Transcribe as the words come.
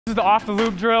This is the off the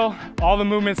loop drill. All the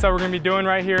movements that we're gonna be doing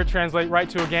right here translate right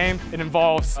to a game. It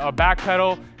involves a back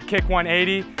pedal, kick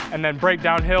 180, and then break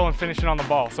downhill and finish it on the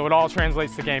ball. So it all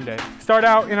translates to game day. Start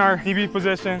out in our DB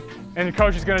position, and the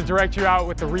coach is gonna direct you out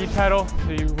with the read pedal.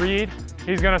 So you read.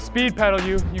 He's gonna speed pedal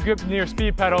you, you get near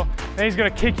speed pedal, then he's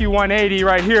gonna kick you 180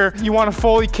 right here. You wanna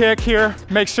fully kick here,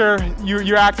 make sure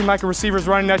you're acting like a receiver's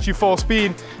running at you full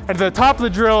speed. At the top of the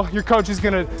drill, your coach is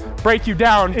gonna break you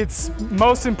down. It's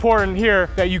most important here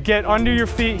that you get under your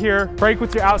feet here, break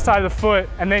with your outside of the foot,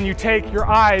 and then you take your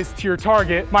eyes to your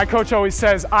target. My coach always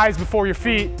says eyes before your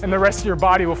feet, and the rest of your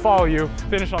body will follow you.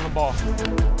 Finish on the ball.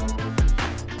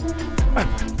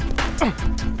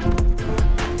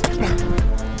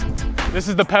 This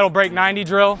is the pedal break 90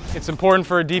 drill. It's important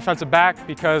for a defensive back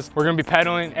because we're gonna be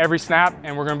pedaling every snap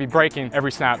and we're gonna be breaking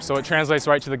every snap, so it translates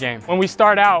right to the game. When we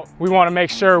start out, we wanna make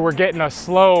sure we're getting a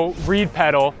slow read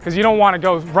pedal because you don't wanna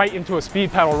go right into a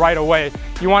speed pedal right away.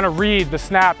 You wanna read the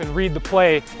snap and read the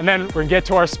play, and then we're gonna get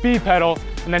to our speed pedal,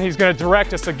 and then he's gonna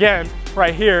direct us again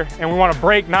right here, and we wanna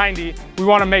break 90. We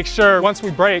wanna make sure once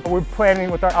we break, we're planting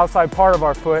with our outside part of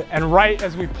our foot, and right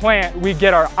as we plant, we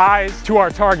get our eyes to our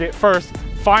target first,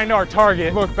 find our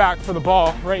target, look back for the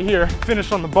ball right here,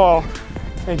 finish on the ball,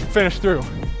 and finish through.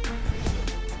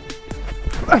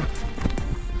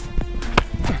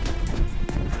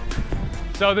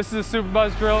 So this is a super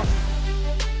buzz drill.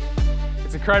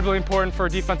 It's incredibly important for a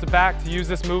defensive back to use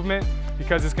this movement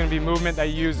because it's going to be movement that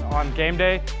you use on game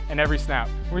day and every snap.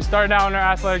 We start out in our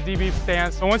athletic DB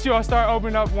stance. So once you start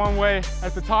opening up one way,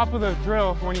 at the top of the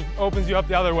drill, when he opens you up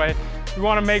the other way, we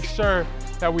want to make sure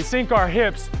that we sink our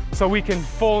hips so we can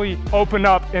fully open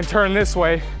up and turn this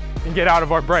way and get out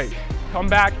of our break. Come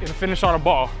back and finish on a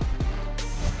ball.